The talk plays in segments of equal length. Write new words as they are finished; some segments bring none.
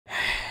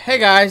Hey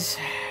guys,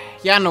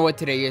 y'all know what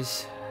today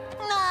is.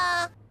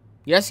 Nah.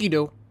 Yes, you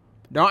do.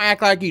 Don't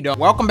act like you don't.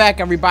 Welcome back,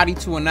 everybody,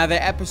 to another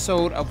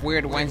episode of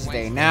Weird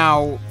Wednesday.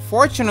 Now,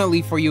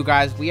 fortunately for you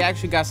guys, we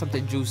actually got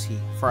something juicy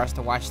for us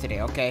to watch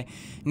today, okay?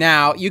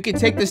 Now, you can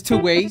take this two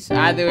ways.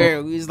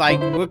 Either it's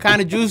like, what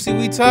kind of juicy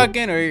we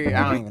talking, or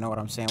I don't even know what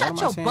I'm saying. What am I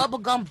Shut saying? your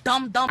bubblegum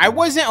dum-dum. I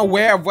wasn't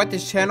aware of what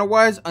this channel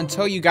was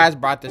until you guys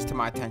brought this to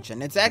my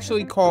attention. It's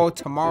actually called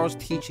Tomorrow's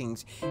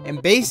Teachings,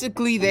 and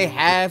basically they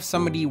have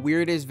some of the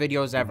weirdest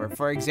videos ever.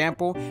 For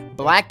example,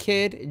 black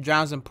kid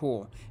drowns in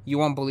pool. You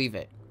won't believe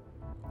it.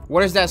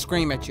 What does that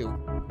scream at you?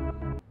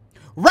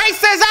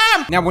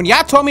 Racism! Now, when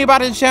y'all told me about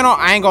this channel,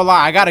 I ain't gonna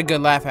lie, I got a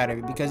good laugh out of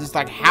it because it's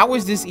like, how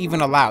is this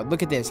even allowed?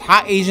 Look at this.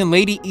 Hot Asian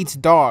lady eats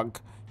dog.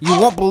 You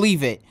won't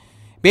believe it.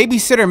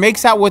 Babysitter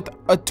makes out with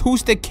a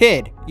autistic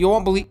kid. You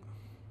won't believe.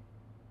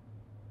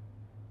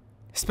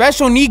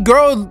 Special need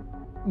girl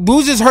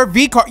loses her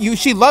V card.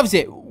 She loves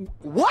it.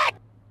 What?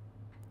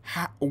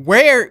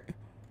 Where?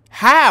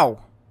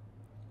 How?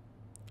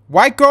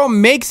 White girl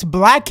makes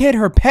black kid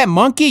her pet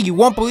monkey. You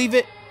won't believe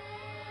it.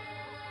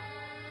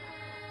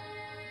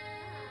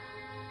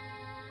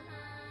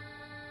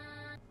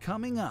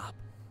 Coming up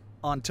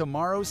on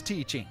Tomorrow's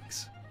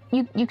Teachings.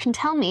 You can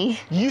tell me.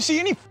 You see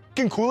any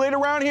f***ing Kool-Aid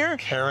around here?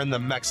 Karen the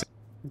Mexican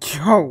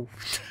Yo.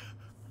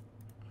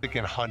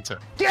 hunter.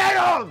 Get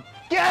him!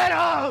 Get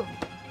him!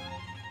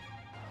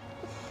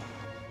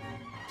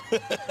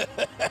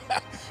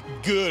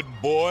 Good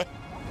boy.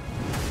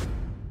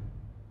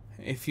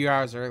 A few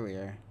hours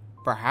earlier.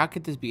 Bro, how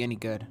could this be any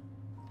good?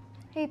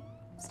 Hey,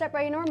 step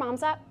right, you know where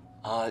mom's at?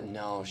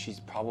 No, she's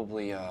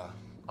probably,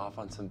 off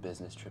on some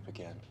business trip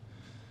again.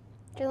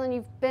 Jalen,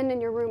 you've been in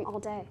your room all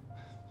day.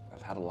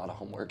 I've had a lot of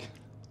homework,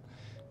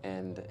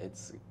 and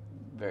it's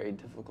very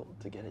difficult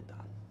to get it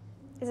done.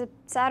 Is it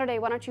Saturday?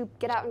 Why don't you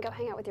get out and go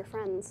hang out with your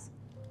friends?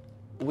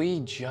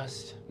 We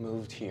just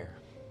moved here,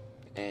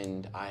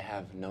 and I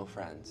have no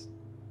friends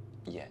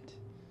yet.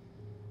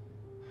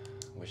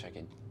 Wish I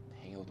could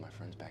hang out with my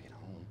friends back at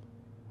home.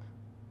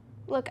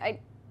 Look, I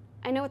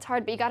know it's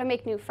hard, but you gotta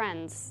make new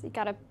friends. You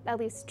gotta at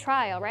least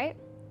try, all right?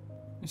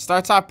 It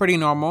starts off pretty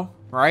normal,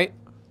 right?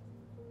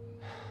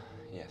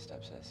 Yeah,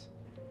 stepsis.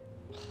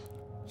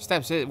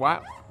 Steps.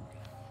 Wow.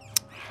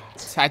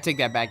 I take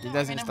that back. It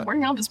doesn't I'm start.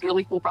 working on this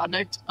really cool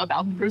project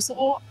about the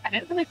Crucible. I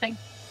didn't really think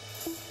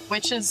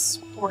witches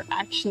were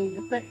actually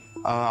a thing.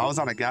 I was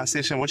on a gas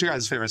station. What's your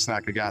guys' favorite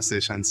snack at gas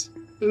stations?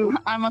 Ooh,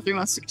 I'm a 3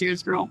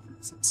 Musketeers girl.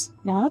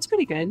 No, that's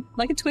pretty good.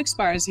 Like a Twix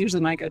bar is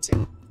usually my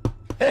go-to.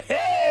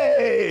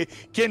 Hey,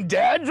 can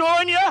Dad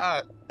join you?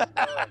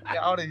 Get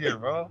out of here,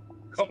 bro.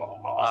 Come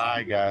on. All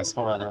right, guys.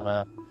 Hold on,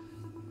 man.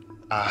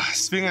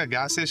 Speaking of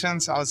gas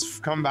stations, I was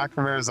coming back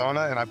from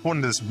Arizona and I pulled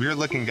into this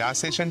weird-looking gas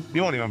station.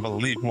 You won't even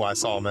believe who I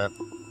saw, man.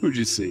 Who'd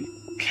you see?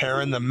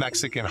 Karen the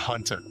Mexican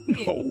hunter.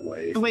 No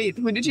way. Wait,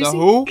 who did you The see?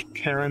 who?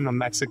 Karen the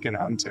Mexican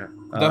hunter.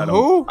 The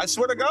who? I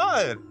swear to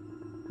God.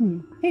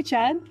 Hey,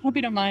 Chad. Hope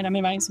you don't mind. I'm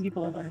inviting some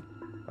people over.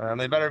 And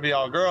they better be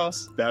all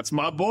girls. That's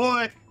my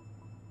boy.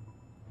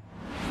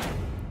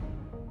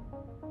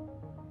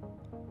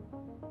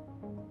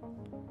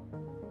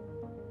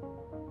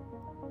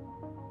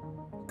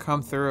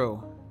 Come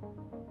through.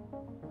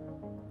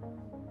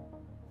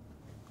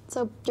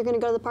 So you're gonna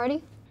go to the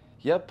party?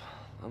 Yep,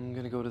 I'm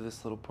gonna go to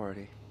this little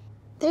party.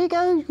 There you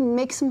go. You can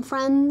make some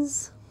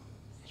friends.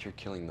 You're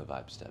killing the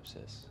vibe,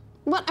 stepsis.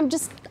 What?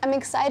 I'm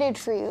excited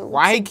for you.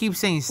 Why It's he keep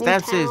saying new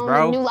steps is, town,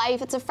 bro? New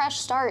life. It's a fresh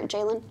start,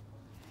 Jalen.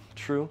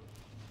 True.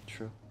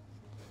 True.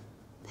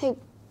 Hey,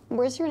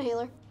 where's your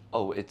inhaler?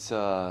 Oh, it's,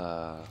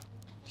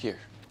 here.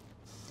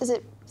 Is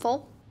it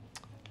full?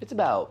 It's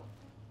about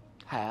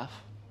half.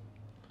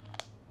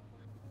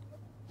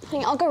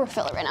 Honey, I'll go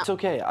refill it right now. It's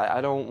okay. I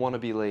don't want to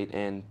be late,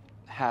 and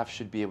half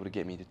should be able to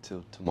get me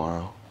to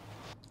tomorrow.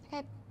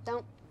 Okay,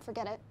 don't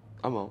forget it.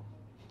 I won't.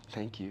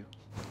 Thank you.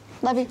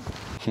 Love you.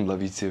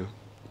 Love you too.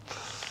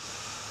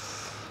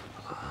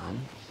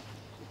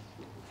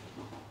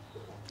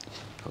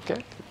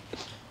 Okay.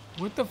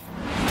 What the?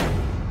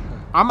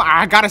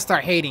 I gotta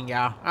start hating,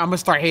 y'all. I'm gonna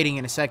start hating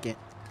in a second.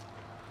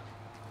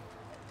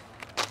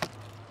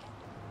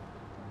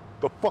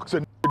 The fuck's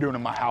a doing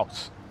in my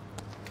house?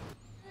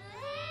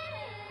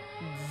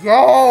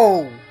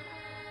 Yo.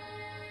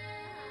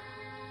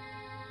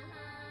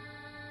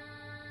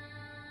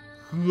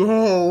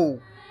 Yo.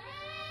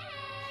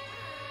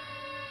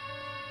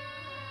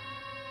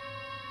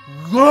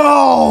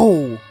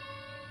 Yo.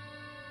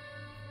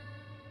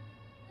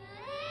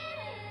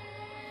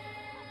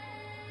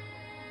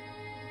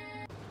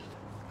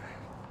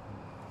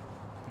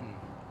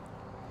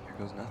 Here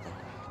goes nothing,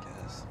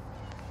 I guess.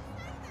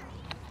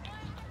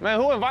 Man,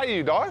 who invited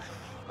you, dog?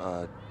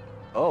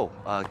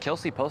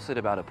 Kelsey posted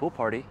about a pool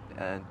party,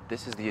 and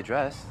this is the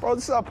address. Bro,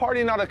 this is a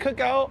party, not a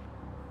cookout.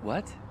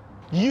 What?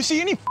 You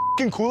see any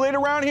f***ing Kool-Aid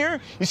around here?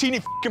 You see any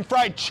f***ing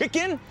fried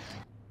chicken?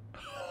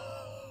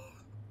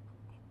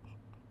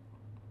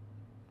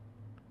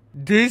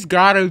 This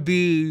gotta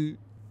be.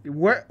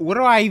 What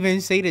do I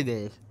even say to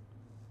this?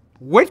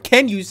 What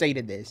can you say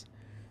to this?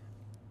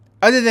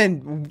 Other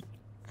than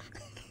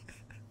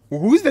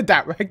Who's the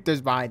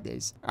directors behind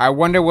this? I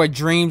wonder what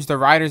dreams the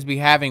writers be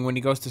having when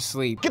he goes to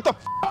sleep. Get the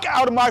fuck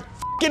out of my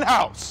fucking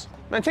house.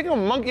 Man, take a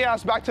monkey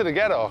ass back to the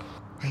ghetto.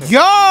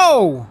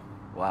 Yo!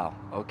 Wow.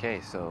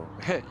 Okay, so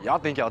y'all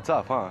think y'all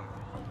tough, huh?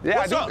 Yeah,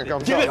 What's I up? do think I'm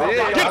Give tough. it.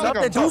 Yeah, Get I up think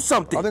there, I'm do tough.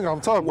 something. I think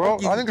I'm tough, bro.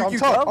 I think I'm You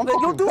tough. tough? I'm Then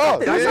fucking do tough.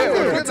 something. Yeah, Do yeah,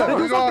 something. yeah. Do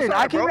something. We go outside,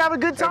 I came bro. to have a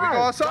good Yeah, we go time.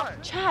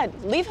 outside.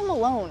 Chad, leave him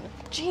alone.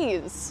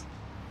 Jeez.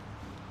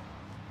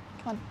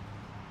 Come on.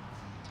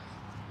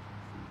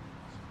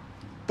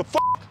 The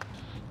fuck?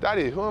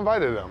 Daddy, who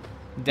invited them?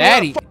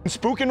 Daddy. Fucking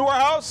spook into our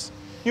house?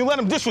 You let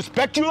him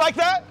disrespect you like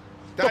that?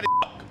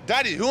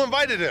 Daddy, who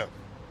invited him?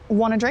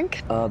 Want a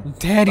drink?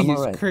 Daddy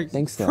is crazy.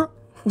 Thanks, though.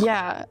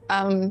 Yeah,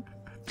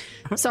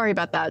 sorry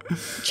about that.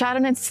 Chad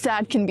and his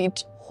dad can be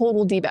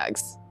total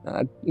D-bags.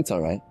 It's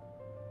all right.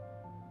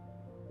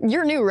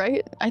 You're new,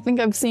 right? I think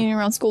I've seen you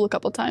around school a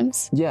couple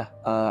times. Yeah,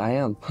 I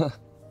am.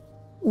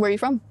 Where are you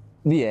from?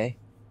 VA.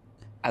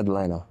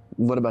 Atlanta.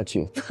 What about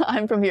you?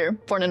 I'm from here,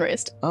 born and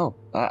raised. Oh,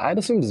 I'd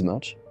assumed as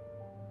much.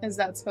 Is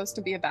that supposed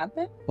to be a bad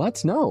thing?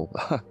 What? No.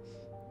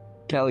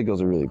 Cali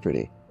girls are really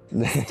pretty.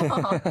 Look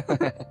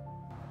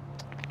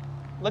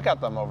at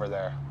them over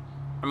there.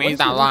 I mean, he's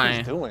What not do you think lying.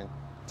 he's doing?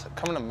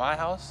 Coming to my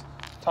house?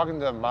 Talking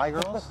to my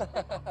girls?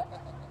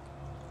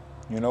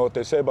 You know what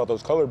they say about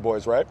those colored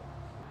boys, right?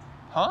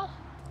 Huh?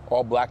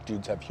 All black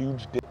dudes have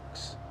huge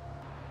dicks.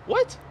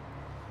 What?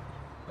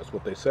 That's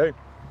what they say.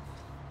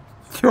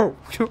 Yo.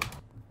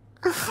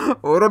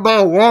 What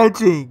about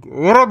watching?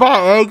 What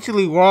about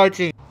actually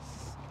watching?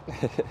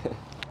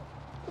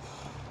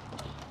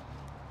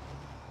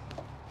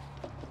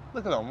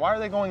 Look at them. Why are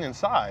they going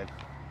inside?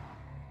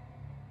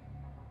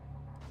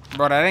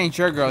 Bro, that ain't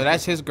your girl.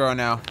 That's his girl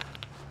now.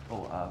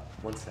 Oh,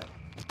 one sec.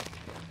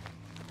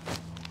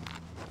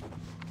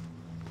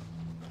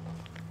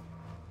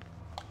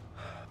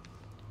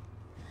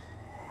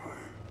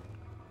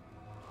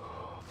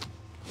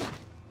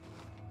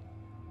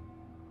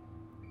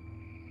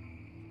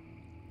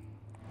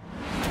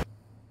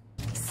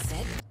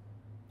 Sit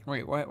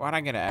Wait, what? Why'd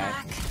I get an ad?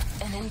 back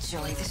and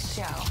enjoy the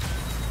show.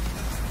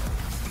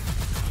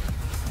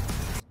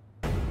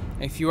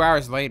 A few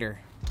hours later.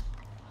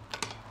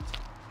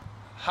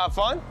 Have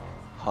fun?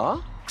 Huh?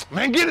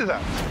 Man, get it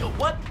out.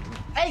 What?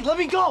 Hey, let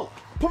me go!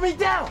 Put me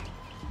down!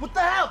 What the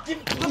hell?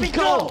 Let me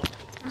go!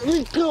 Let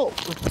me go.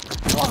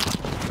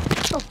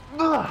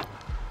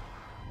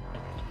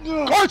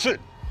 Carson!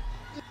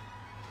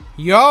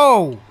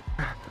 Yo!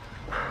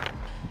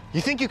 You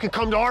think you can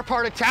come to our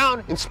part of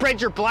town and spread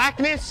your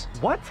blackness?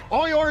 What?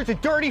 All you are is a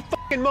dirty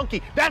fucking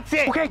monkey. That's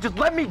it. Okay, just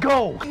let me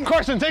go.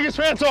 Carson, take his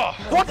pants off.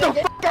 What the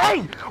fuck?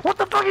 Hey, what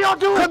the fuck are y'all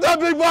doing? Cut that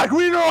big black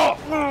wiener off.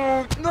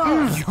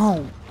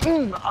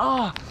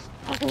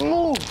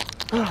 Yo!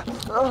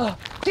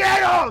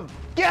 Get him!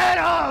 Get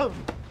him!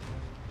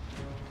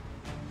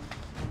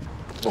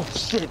 Oh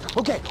shit.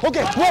 Okay,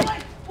 wait.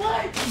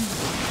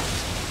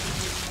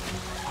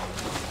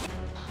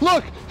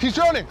 Look, he's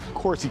drowning. Of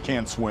course he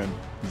can't swim.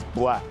 He's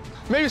black.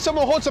 Maybe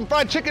someone hold some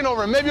fried chicken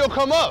over him. Maybe he'll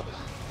come up.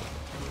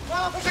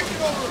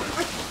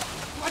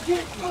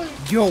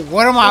 Yo,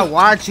 what am I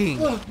watching?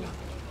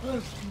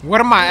 What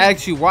am I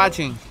actually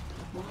watching?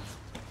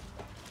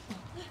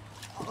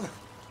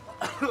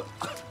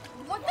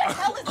 What the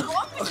hell is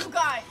wrong with you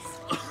guys?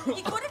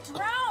 He could have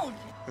drowned.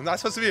 Isn't that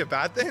supposed to be a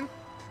bad thing?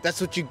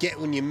 That's what you get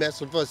when you mess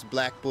with us,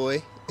 black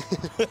boy.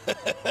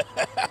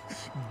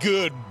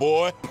 Good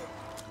boy.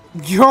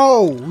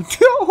 Yo!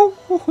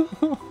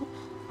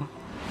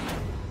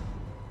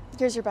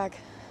 Here's your bag.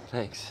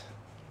 Thanks.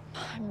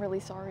 I'm really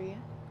sorry.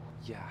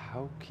 Yeah,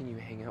 how can you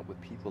hang out with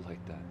people like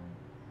that?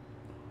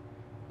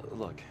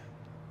 Look,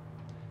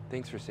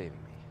 thanks for saving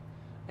me.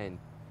 And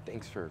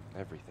thanks for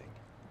everything.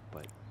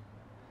 But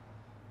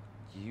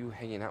you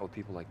hanging out with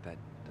people like that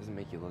doesn't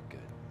make you look good.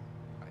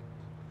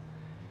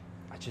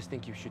 I just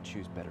think you should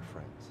choose better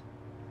friends.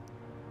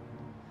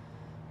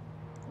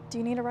 Do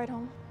you need a ride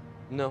home?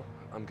 No,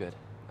 I'm good.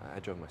 I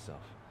drove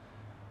myself.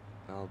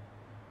 I'll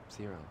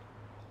see you around.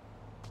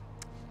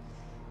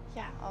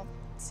 Yeah, I'll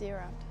see you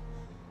around.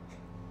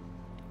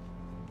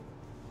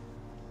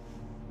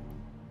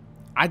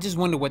 I just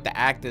wonder what the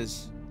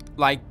actors,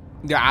 like,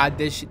 the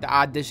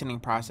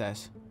auditioning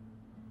process.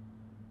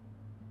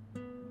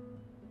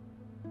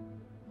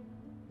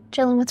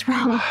 Jalen, what's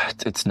wrong?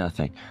 It's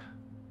nothing.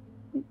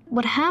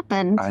 What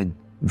happened? I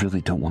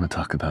really don't want to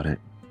talk about it.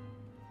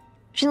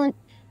 Jalen,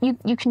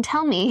 you can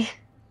tell me.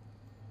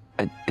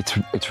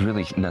 It's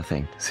really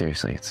nothing.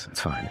 Seriously, it's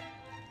fine.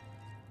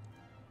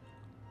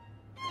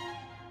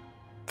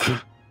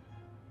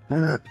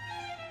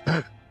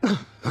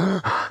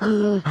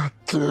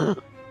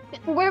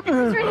 Where's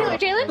right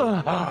here,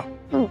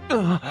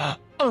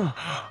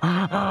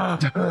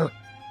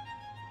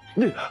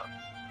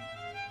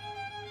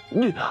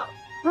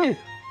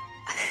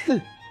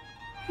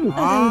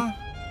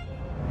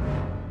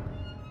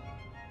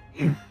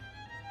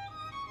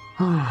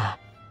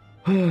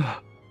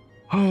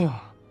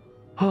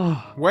 Huh?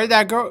 Where'd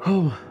that go?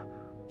 Oh,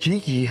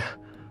 Kiki,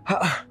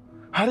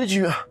 how did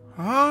you?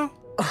 Huh?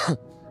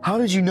 How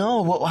did you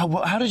know?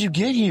 How did you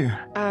get here?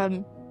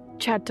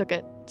 Chad took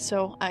it,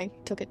 so I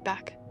took it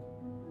back.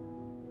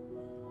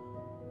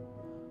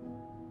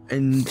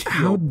 And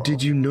how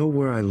did you know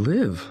where I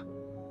live?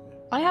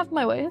 I have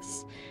my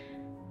ways.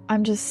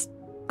 I'm just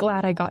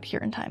glad I got here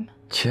in time.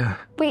 Yeah.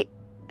 Wait,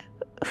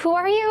 who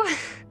are you?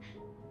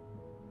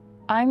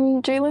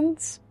 I'm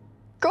Jalen's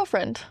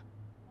girlfriend.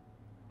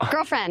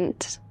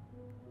 Girlfriend.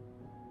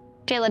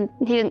 Jalen,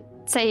 he didn't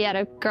say he had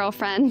a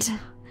girlfriend.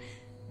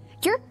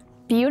 You're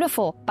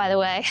beautiful, by the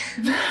way.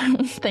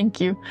 Thank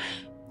you.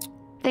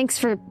 Thanks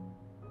for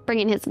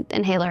bringing his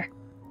inhaler.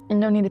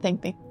 No need to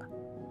thank me.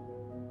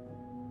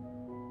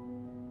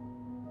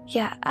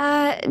 Yeah,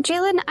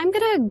 Jalen, I'm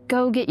gonna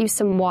go get you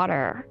some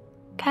water,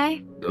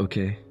 okay?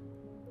 Okay.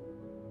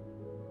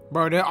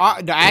 Bro,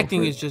 the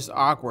acting is just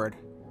awkward.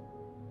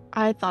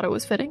 I thought it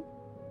was fitting.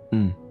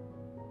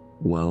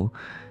 Well,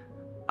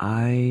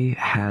 I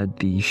had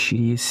the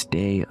shittiest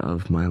day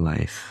of my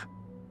life.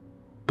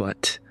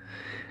 But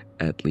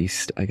at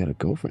least I got a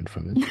girlfriend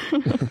from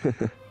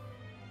it.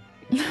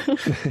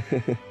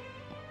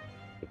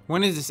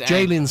 When is this end?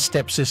 Jalen's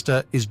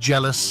stepsister is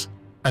jealous,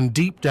 and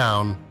deep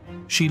down,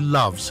 she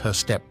loves her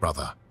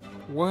stepbrother.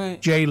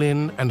 What?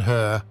 Jalen and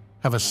her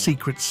have a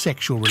secret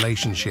sexual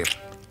relationship.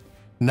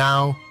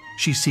 Now,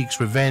 she seeks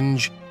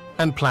revenge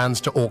and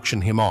plans to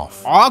auction him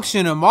off.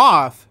 Auction him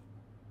off?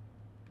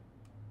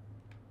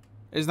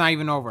 It's not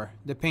even over.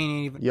 The pain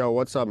ain't even... Yo,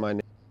 what's up, my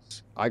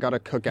niggas? I got a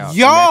cookout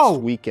Yo!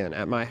 next weekend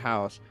at my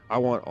house. I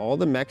want all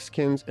the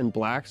Mexicans and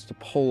blacks to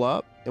pull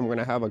up, and we're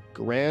gonna have a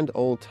grand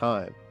old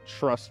time.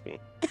 Trust me.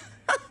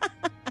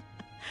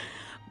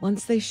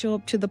 Once they show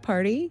up to the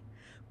party,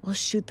 we'll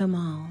shoot them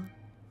all.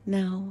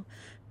 Now,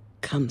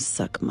 come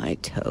suck my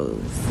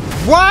toes.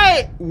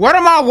 What? What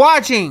am I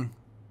watching?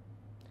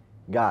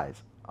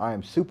 Guys, I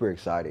am super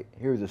excited.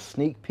 Here's a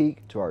sneak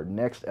peek to our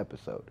next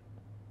episode.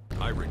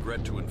 I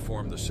regret to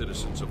inform the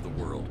citizens of the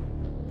world.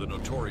 The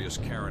notorious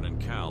Karen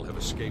and Cal have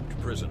escaped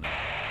prison.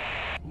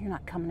 You're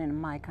not coming into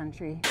my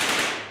country.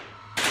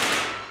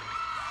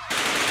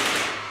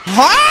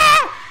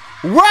 Huh?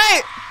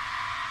 What?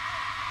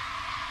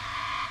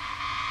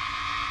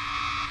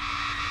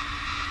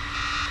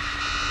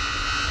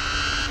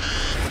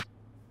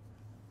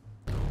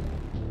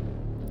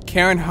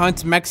 Karen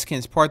hunts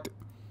Mexicans.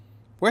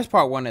 Where's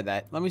part 1 of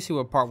that? Let me see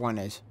what part 1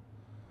 is.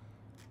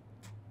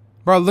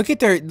 Bro, look at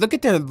their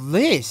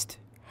list.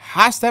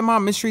 Hot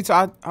stepmom mystery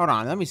to hold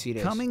on, let me see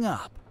this. Coming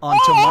up on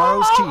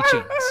tomorrow's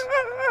teachings.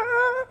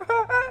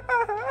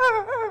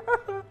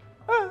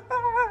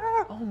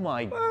 Oh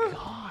my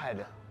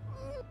god.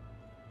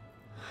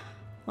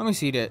 Let me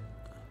see that.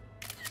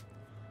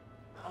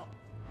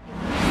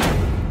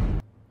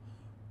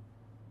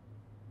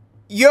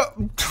 Yo.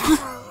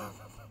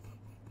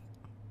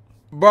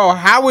 Bro,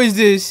 how is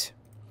this?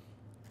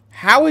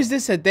 How is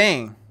this a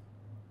thing?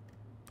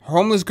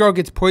 Homeless girl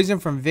gets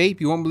poisoned from vape.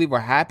 You won't believe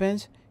what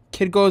happens.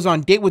 Kid goes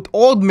on date with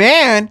old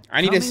man.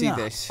 I need to see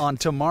this. On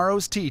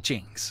tomorrow's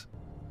teachings.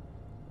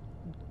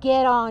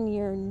 Get on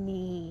your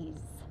knees.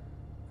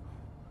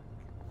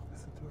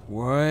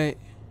 What?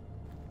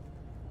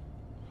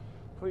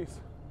 Please,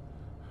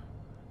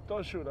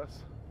 don't shoot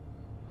us.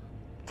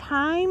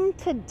 Time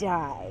to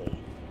die.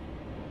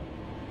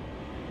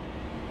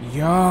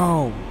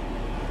 Yo.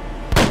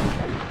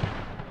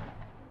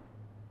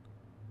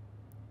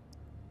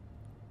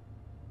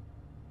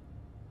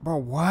 Bro,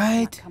 what?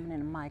 Not coming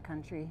into my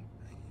country.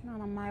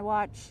 Not on my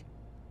watch.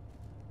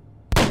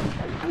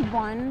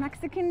 One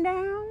Mexican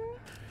down.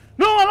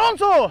 No,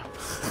 Alonso!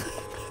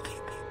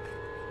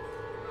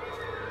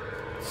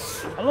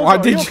 Alonso, Why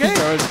did you okay?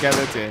 throw a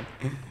skeleton?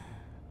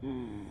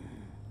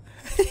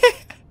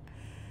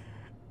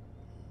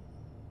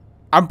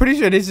 I'm pretty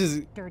sure this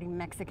is... Dirty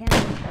Mexican.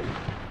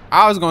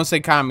 I was gonna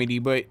say comedy,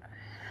 but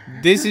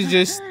this is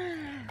just...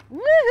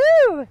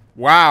 Woohoo!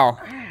 Wow.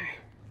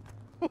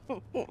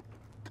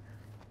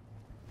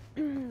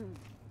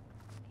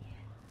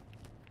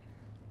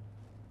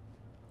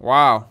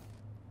 Wow.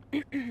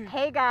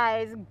 Hey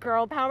guys,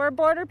 Girl Power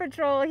Border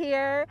Patrol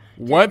here.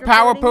 What Just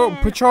Power reporting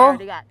in. Patrol? I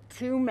already got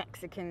 2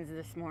 Mexicans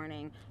this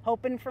morning.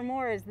 Hoping for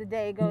more as the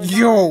day goes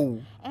Yo.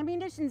 on.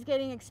 Ammunition's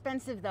getting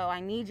expensive though.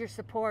 I need your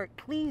support.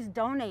 Please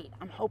donate.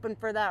 I'm hoping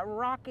for that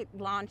rocket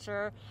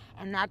launcher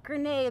and that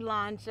grenade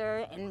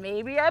launcher and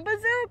maybe a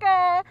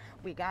bazooka.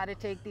 We gotta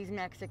take these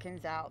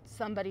Mexicans out.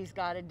 Somebody's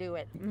gotta do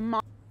it.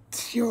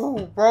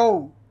 Yo,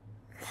 bro.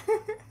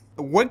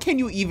 What can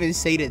you even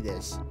say to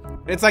this?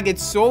 It's like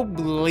it's so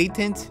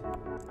blatant.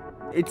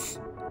 It's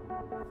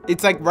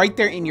like right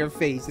there in your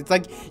face. It's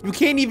like you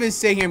can't even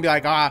sit here and be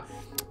like,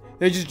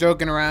 they're just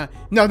joking around.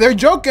 No, they're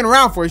joking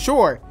around for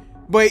sure.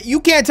 But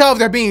you can't tell if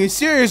they're being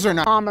serious or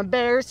not. Mama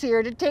Bear's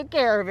here to take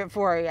care of it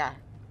for you.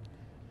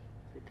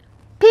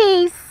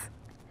 Peace.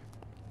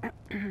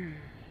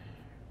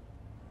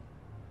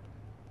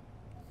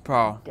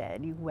 Bro.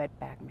 Dead, you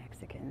wetback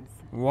Mexicans.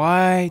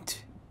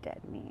 What?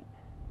 Dead meat.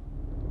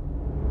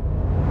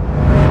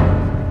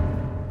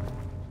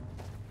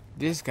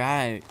 This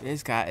guy,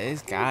 it's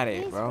got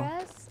it, bro.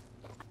 Russ,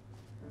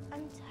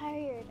 I'm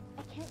tired.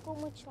 I can't go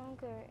much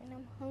longer, and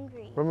I'm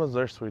hungry. We're almost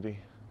there, sweetie.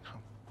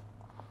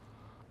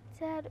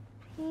 Dad,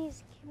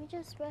 please, can we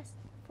just rest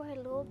for a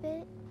little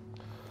bit?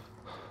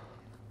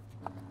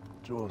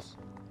 Jules,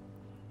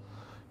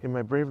 you're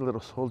my brave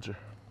little soldier.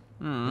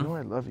 You know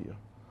I love you.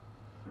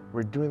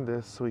 We're doing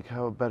this so we can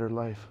have a better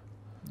life.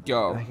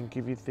 Yo, and I can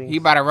give you things he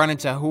about to run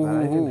into who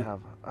I didn't have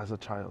as a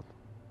child.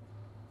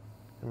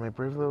 And my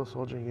brave little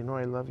soldier, you know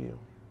I love you.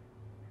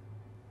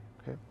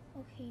 Okay?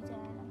 Okay, Dad.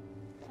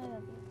 I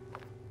love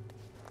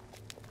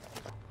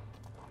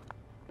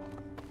you.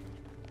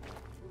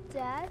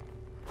 Dad,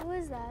 who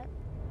is that?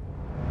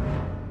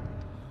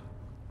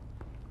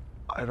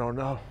 I don't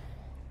know.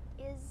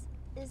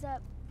 Is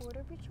that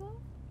Border Patrol?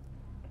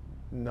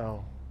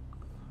 No,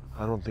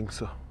 I don't think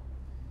so.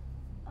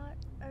 Are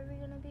we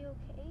gonna be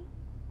okay?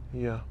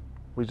 Yeah,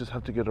 we just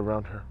have to get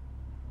around her.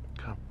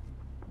 Come.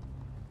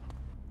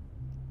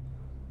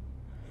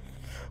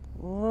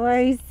 Oh,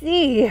 I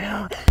see.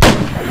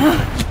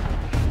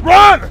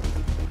 Run!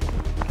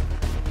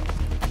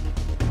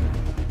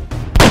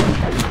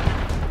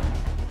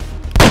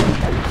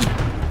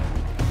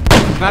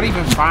 He's not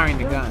even firing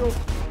the gun.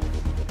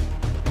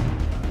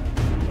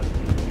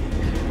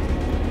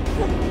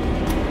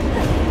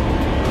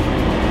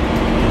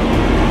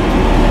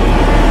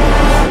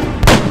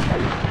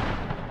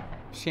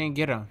 She didn't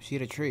get him. She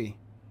hit a tree.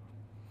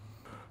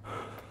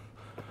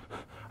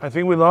 I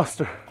think we lost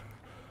her.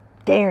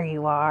 There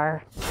you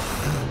are.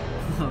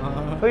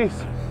 Please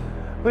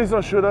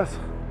don't shoot us.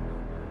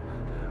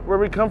 Where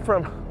we come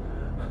from,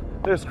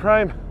 there's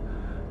crime,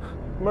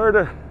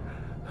 murder,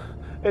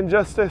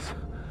 injustice,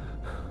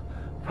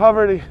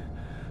 poverty.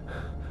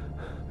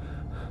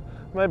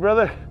 My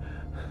brother,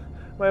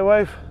 my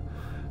wife,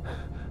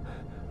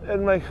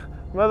 and my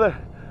mother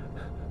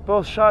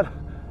both shot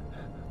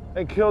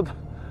and killed.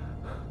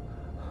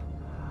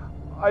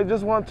 I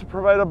just want to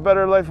provide a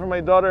better life for my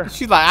daughter.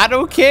 She's like, I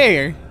don't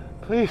care.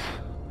 Please,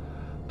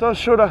 don't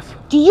shoot us.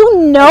 Do you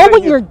know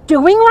what you're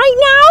doing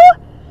right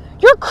now?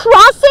 You're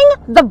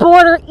crossing the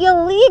border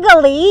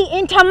illegally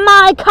into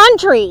my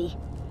country.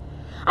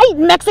 I eat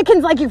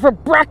Mexicans like you for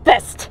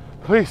breakfast.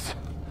 Please,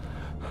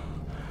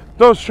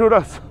 don't shoot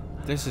us.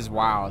 This is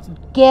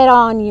wild. Get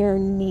on your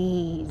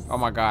knees. Oh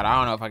my God, I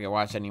don't know if I can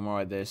watch any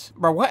more of this.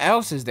 Bro, what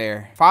else is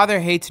there? Father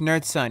hates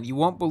nerd son. You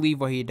won't believe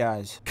what he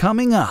does.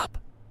 Coming up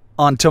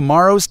on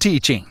tomorrow's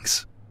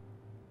teachings.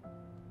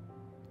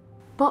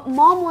 But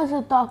Mom was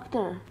a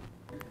doctor.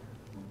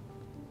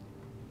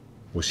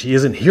 Well, she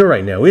isn't here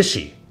right now, is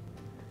she?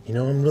 You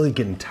know, I'm really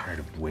getting tired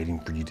of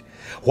waiting for you to...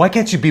 Why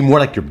can't you be more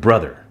like your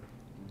brother?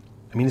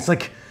 I mean, it's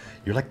like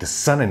you're like the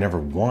son I never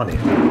wanted.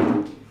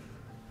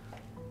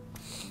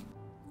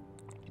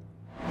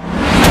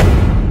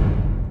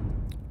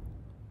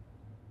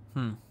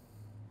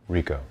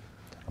 Rico,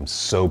 I'm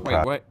so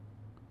proud. Wait, what?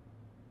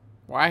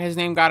 Why his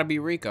name gotta be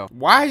Rico?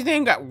 Why his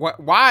name got what?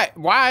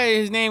 Why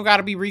his name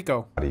gotta be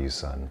Rico? Proud of you,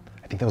 son.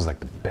 I think that was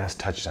like the best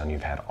touchdown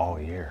you've had all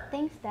year.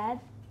 Thanks, Dad.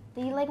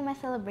 Did you like my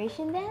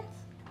celebration dance?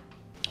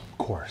 Of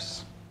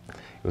course.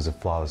 It was a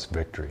flawless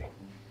victory.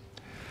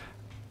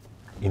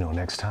 You know,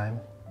 next time,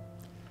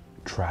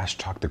 trash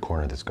talk the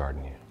corner that's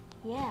guarding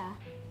you. Yeah.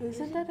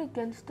 Isn't that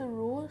against the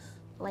rules?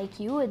 Like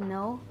you would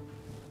know.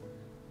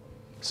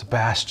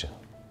 Sebastian,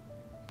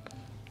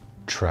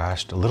 a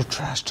little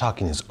trash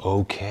talking is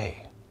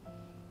okay.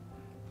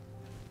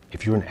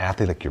 If you're an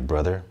athlete like your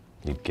brother,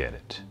 you'd get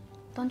it.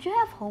 Don't you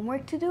have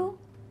homework to do?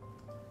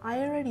 I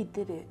already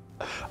did it.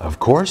 Of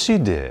course you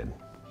did.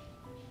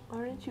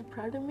 Aren't you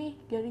proud of me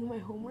getting my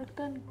homework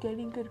done,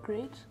 getting good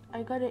grades?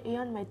 I got an A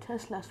on my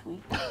test last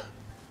week.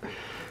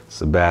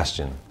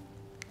 Sebastian,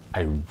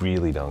 I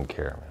really don't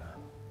care,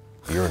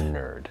 man. You're a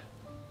nerd.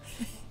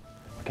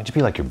 Why can't you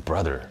be like your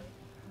brother?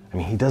 I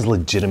mean, he does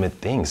legitimate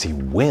things. He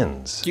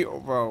wins.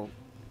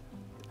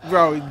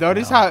 Bro,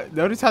 notice how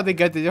they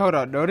got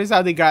the notice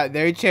how they got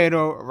their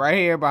channel right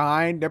here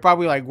behind. They're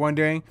probably like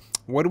wondering,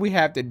 what do we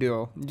have to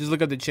do? Just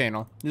look at the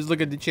channel. Just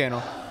look at the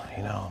channel.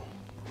 You know,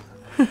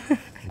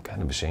 I'm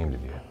kind of ashamed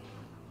of you.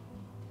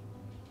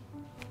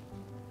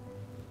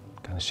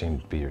 Kind of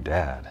ashamed to be your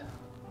dad.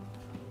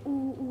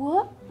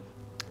 What?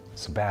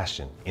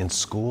 Sebastian, in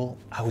school,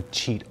 I would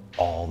cheat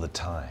all the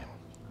time.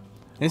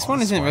 This All one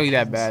the isn't smart really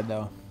that kids, bad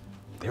though.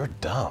 They were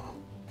dumb.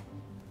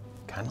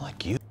 Kind of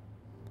like you.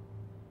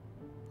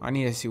 I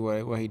need to see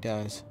what he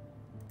does.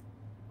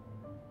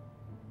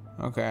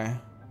 Okay.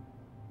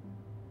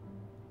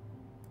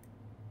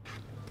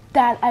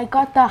 Dad, I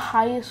got the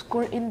highest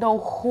score in the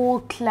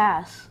whole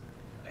class.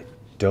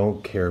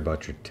 Don't care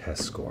about your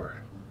test score.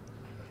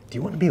 Do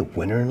you want to be a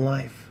winner in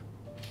life?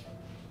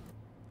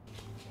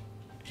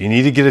 You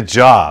need to get a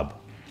job.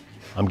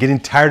 I'm getting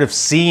tired of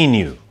seeing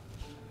you.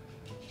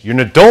 You're an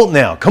adult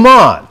now. Come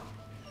on.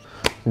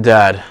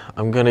 Dad,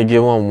 I'm gonna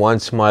get one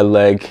once my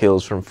leg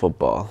heals from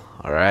football,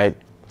 all right?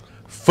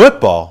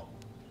 Football?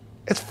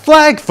 It's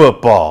flag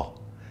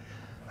football.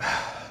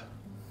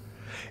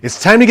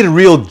 It's time to get a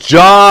real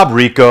job,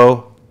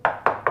 Rico.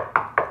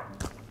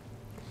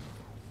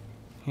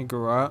 He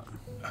grew up.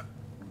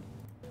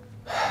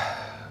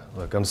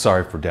 Look, I'm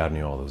sorry for doubting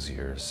you all those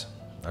years.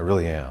 I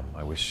really am.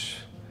 I wish...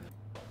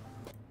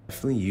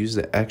 definitely use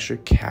the extra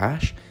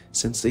cash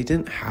since they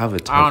didn't have a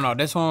ton. I don't know.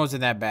 This one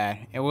wasn't that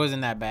bad. It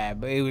wasn't that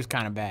bad, but it was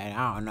kind of bad.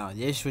 I don't know.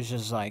 This was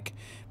just like,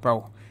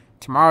 bro,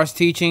 tomorrow's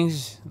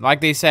teachings, like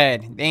they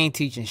said, they ain't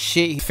teaching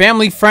shit.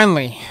 Family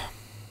friendly.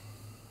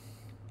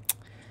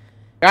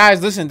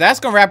 Guys, listen, that's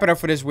going to wrap it up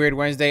for this Weird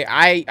Wednesday.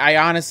 I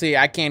honestly,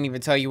 I can't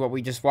even tell you what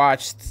we just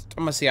watched.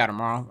 I'm going to see y'all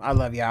tomorrow. I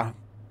love y'all.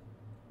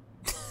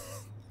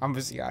 I'm going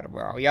to see y'all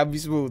tomorrow. Y'all be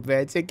smooth,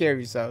 man. Take care of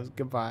yourselves.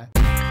 Goodbye.